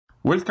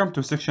Welcome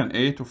to section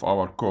 8 of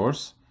our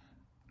course.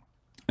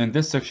 In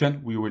this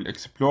section, we will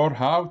explore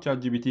how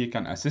ChatGPT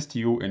can assist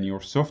you in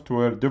your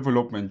software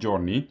development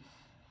journey.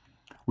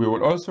 We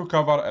will also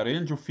cover a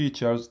range of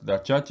features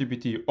that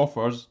ChatGPT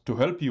offers to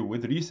help you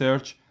with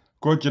research,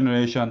 code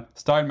generation,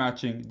 style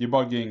matching,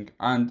 debugging,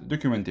 and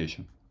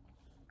documentation.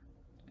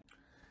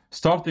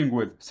 Starting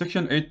with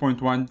section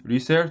 8.1,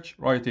 research,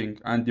 writing,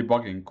 and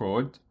debugging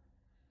code.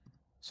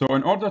 So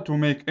in order to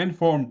make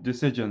informed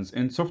decisions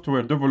in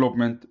software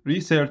development,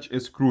 research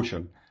is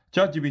crucial.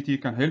 ChatGPT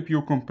can help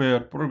you compare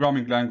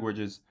programming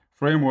languages,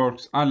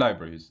 frameworks, and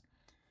libraries.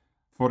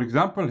 For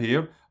example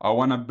here, I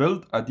want to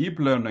build a deep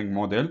learning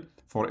model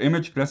for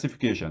image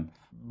classification,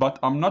 but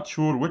I'm not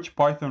sure which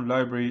Python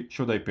library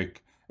should I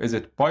pick. Is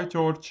it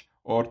PyTorch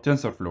or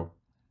TensorFlow?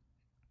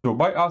 So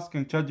by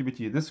asking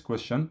ChatGPT this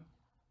question,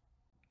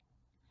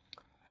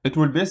 it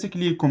will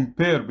basically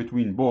compare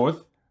between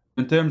both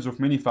in terms of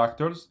many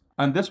factors,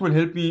 and this will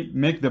help me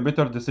make the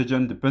better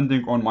decision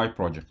depending on my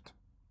project.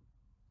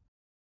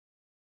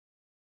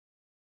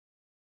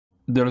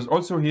 There is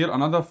also here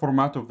another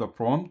format of the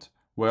prompt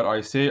where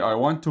I say I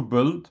want to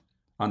build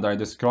and I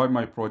describe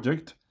my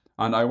project,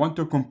 and I want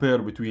to compare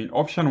between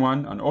option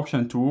 1 and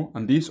option 2,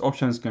 and these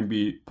options can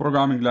be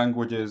programming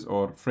languages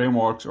or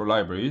frameworks or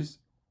libraries.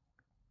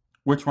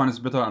 Which one is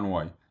better and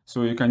why?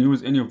 So you can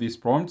use any of these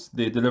prompts,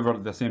 they deliver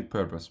the same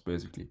purpose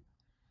basically.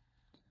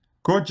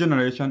 Code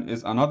generation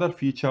is another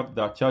feature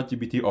that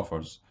ChatGPT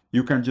offers.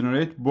 You can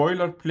generate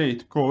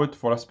boilerplate code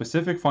for a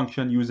specific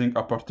function using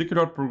a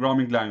particular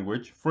programming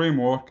language,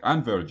 framework,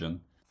 and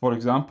version. For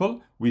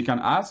example, we can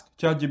ask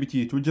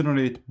ChatGPT to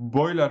generate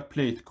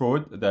boilerplate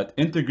code that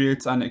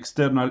integrates an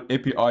external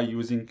API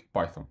using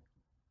Python.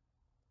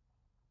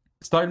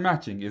 Style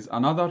matching is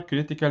another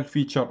critical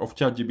feature of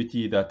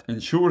ChatGPT that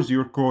ensures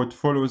your code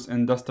follows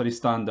industry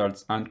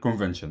standards and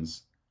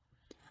conventions.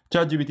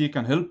 ChatGPT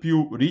can help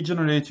you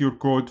regenerate your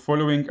code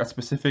following a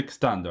specific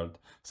standard,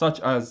 such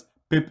as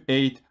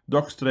pip8,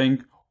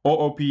 docstring,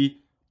 OOP,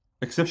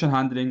 exception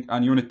handling,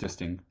 and unit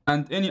testing,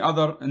 and any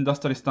other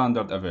industry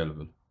standard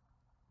available.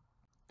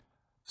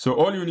 So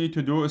all you need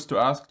to do is to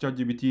ask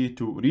ChatGPT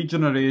to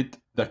regenerate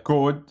the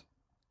code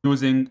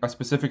using a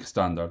specific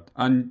standard,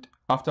 and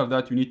after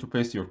that you need to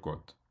paste your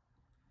code.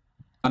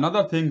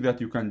 Another thing that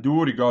you can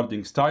do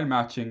regarding style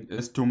matching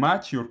is to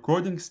match your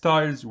coding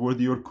styles with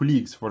your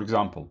colleagues, for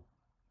example.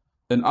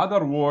 In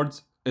other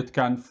words, it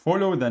can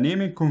follow the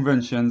naming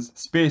conventions,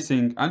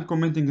 spacing, and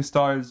commenting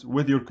styles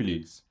with your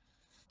colleagues.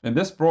 In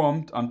this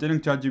prompt, I'm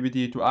telling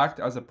ChatGPT to act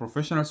as a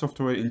professional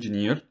software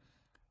engineer.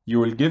 You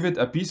will give it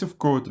a piece of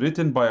code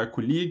written by a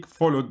colleague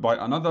followed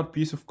by another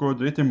piece of code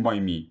written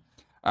by me.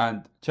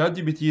 And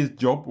ChatGPT's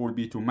job will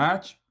be to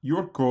match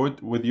your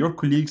code with your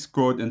colleague's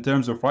code in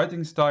terms of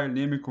writing style,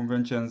 naming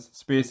conventions,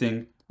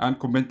 spacing, and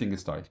commenting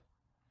style.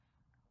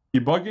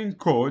 Debugging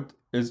code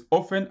is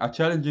often a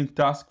challenging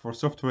task for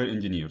software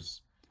engineers.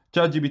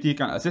 ChatGPT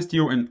can assist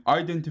you in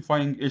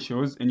identifying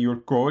issues in your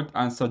code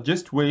and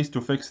suggest ways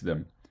to fix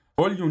them.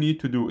 All you need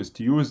to do is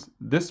to use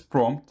this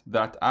prompt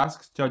that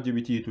asks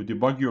ChatGPT to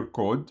debug your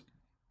code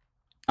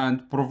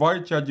and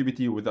provide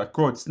ChatGPT with a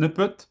code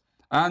snippet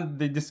and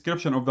the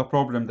description of the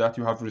problem that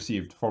you have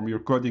received from your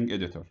coding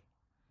editor.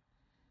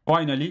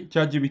 Finally,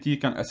 ChatGPT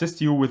can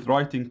assist you with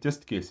writing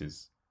test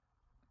cases.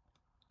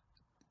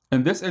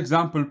 In this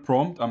example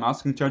prompt, I'm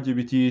asking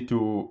ChatGPT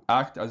to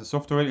act as a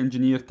software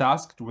engineer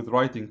tasked with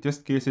writing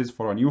test cases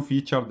for a new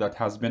feature that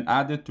has been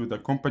added to the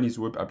company's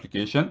web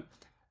application.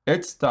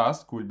 Its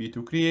task will be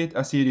to create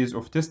a series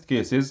of test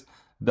cases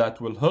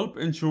that will help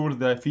ensure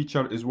the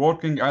feature is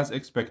working as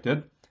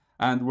expected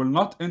and will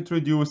not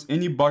introduce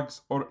any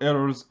bugs or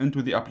errors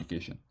into the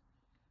application.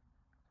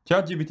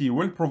 ChatGPT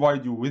will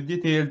provide you with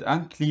detailed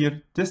and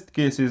clear test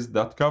cases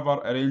that cover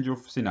a range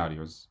of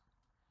scenarios.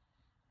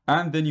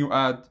 And then you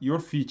add your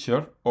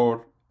feature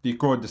or the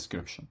code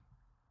description.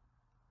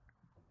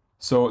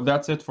 So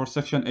that's it for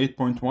section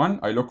 8.1.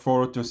 I look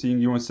forward to seeing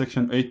you in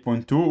section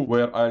 8.2,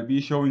 where I'll be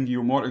showing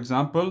you more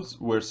examples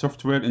where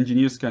software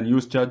engineers can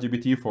use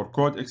ChatGPT for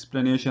code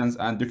explanations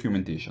and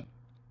documentation.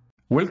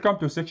 Welcome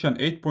to section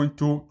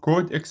 8.2,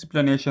 code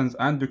explanations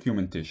and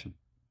documentation.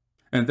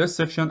 In this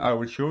section, I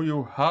will show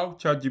you how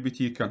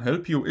ChatGPT can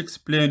help you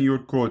explain your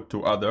code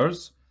to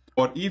others,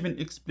 or even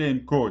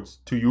explain codes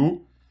to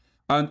you.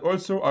 And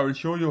also, I will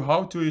show you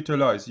how to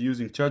utilize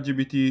using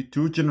ChatGPT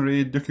to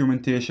generate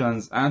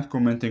documentations and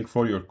commenting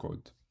for your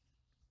code.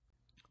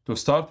 To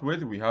start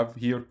with, we have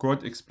here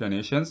code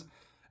explanations.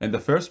 In the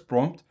first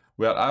prompt,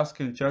 we are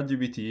asking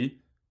ChatGPT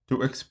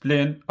to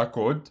explain a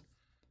code.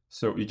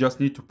 So you just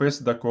need to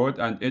paste the code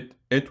and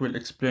it will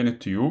explain it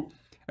to you.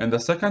 In the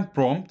second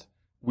prompt,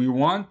 we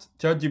want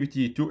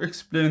ChatGPT to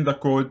explain the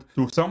code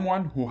to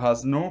someone who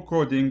has no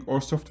coding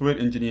or software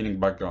engineering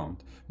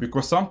background.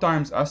 Because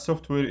sometimes as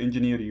software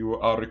engineer, you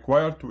are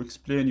required to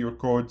explain your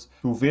codes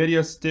to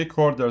various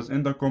stakeholders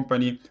in the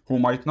company who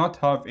might not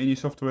have any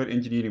software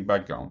engineering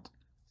background.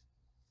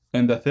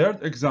 In the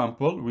third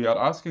example, we are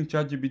asking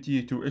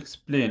ChatGPT to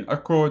explain a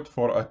code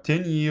for a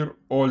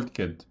 10-year-old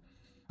kid.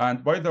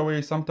 And by the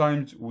way,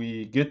 sometimes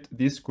we get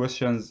these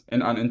questions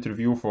in an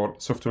interview for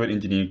software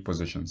engineering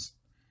positions.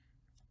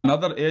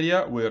 Another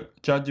area where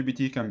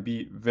ChatGPT can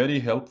be very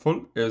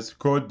helpful is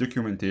code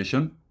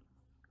documentation.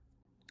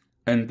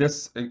 In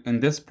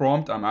this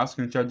prompt, I'm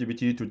asking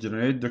ChatGPT to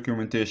generate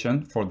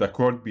documentation for the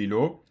code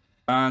below,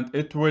 and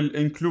it will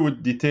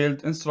include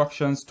detailed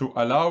instructions to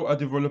allow a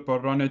developer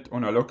run it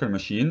on a local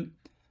machine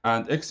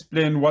and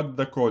explain what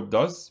the code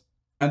does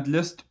and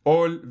list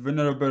all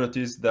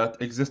vulnerabilities that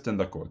exist in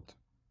the code.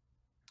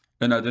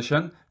 In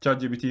addition,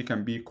 ChatGPT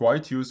can be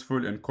quite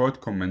useful in code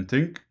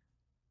commenting.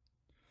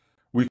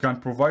 We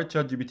can provide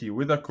ChatGPT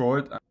with a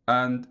code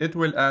and it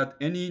will add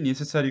any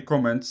necessary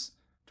comments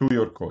to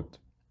your code.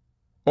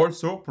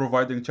 Also,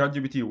 providing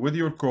ChatGPT with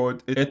your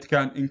code, it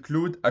can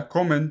include a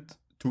comment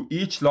to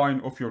each line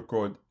of your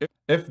code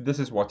if this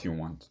is what you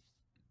want.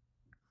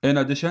 In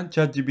addition,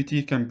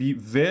 ChatGPT can be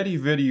very,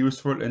 very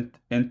useful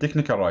in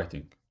technical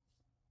writing.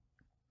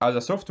 As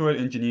a software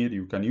engineer,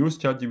 you can use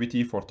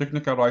ChatGPT for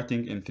technical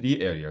writing in 3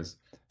 areas.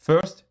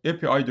 First,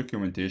 API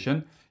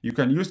documentation. You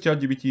can use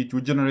ChatGPT to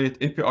generate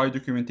API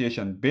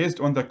documentation based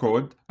on the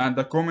code and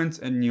the comments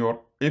in your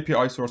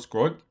API source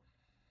code,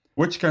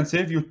 which can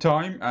save you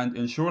time and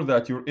ensure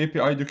that your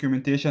API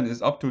documentation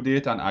is up to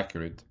date and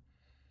accurate.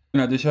 In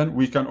addition,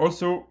 we can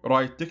also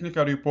write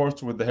technical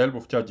reports with the help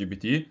of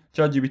ChatGPT.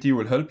 ChatGPT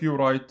will help you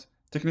write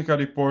technical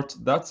reports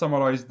that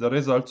summarize the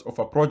results of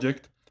a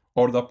project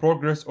or the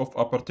progress of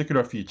a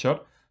particular feature.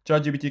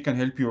 ChatGPT can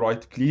help you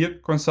write clear,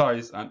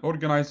 concise, and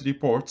organized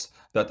reports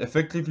that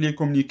effectively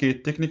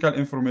communicate technical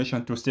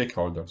information to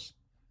stakeholders.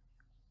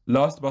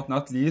 Last but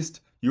not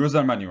least,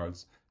 user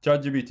manuals.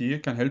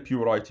 ChatGPT can help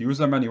you write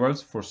user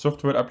manuals for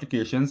software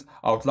applications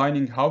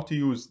outlining how to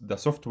use the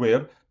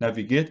software,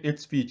 navigate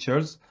its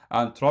features,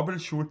 and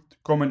troubleshoot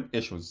common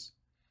issues.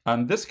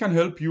 And this can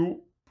help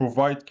you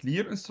provide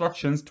clear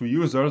instructions to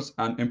users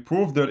and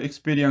improve their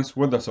experience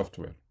with the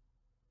software.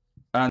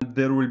 And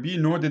there will be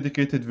no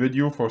dedicated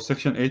video for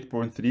section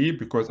 8.3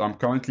 because I'm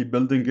currently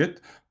building it,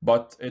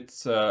 but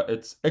it's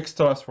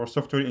extras for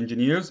software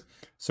engineers.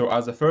 So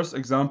as a first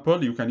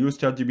example, you can use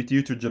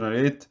ChatGPT to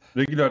generate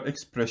regular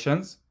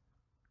expressions.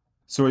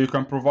 So you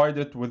can provide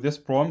it with this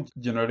prompt,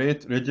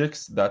 generate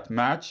regex that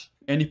match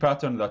any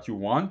pattern that you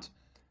want.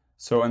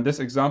 So in this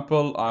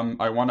example,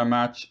 I want to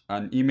match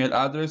an email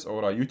address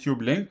or a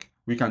YouTube link.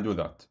 We can do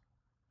that.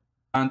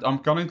 And I'm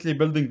currently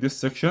building this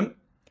section.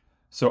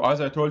 So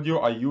as I told you,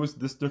 I use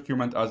this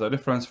document as a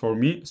reference for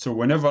me. So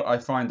whenever I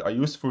find a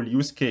useful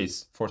use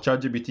case for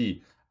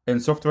ChatGPT in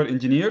software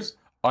engineers,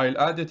 I'll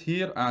add it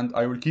here and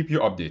I will keep you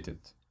updated.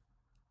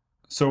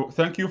 So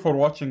thank you for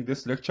watching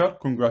this lecture.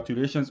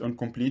 Congratulations on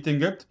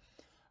completing it.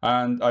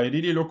 And I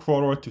really look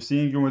forward to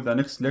seeing you in the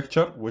next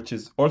lecture, which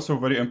is also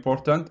very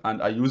important.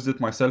 And I used it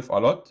myself a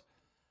lot,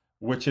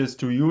 which is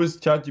to use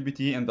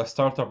ChatGPT in the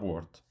startup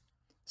world.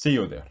 See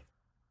you there.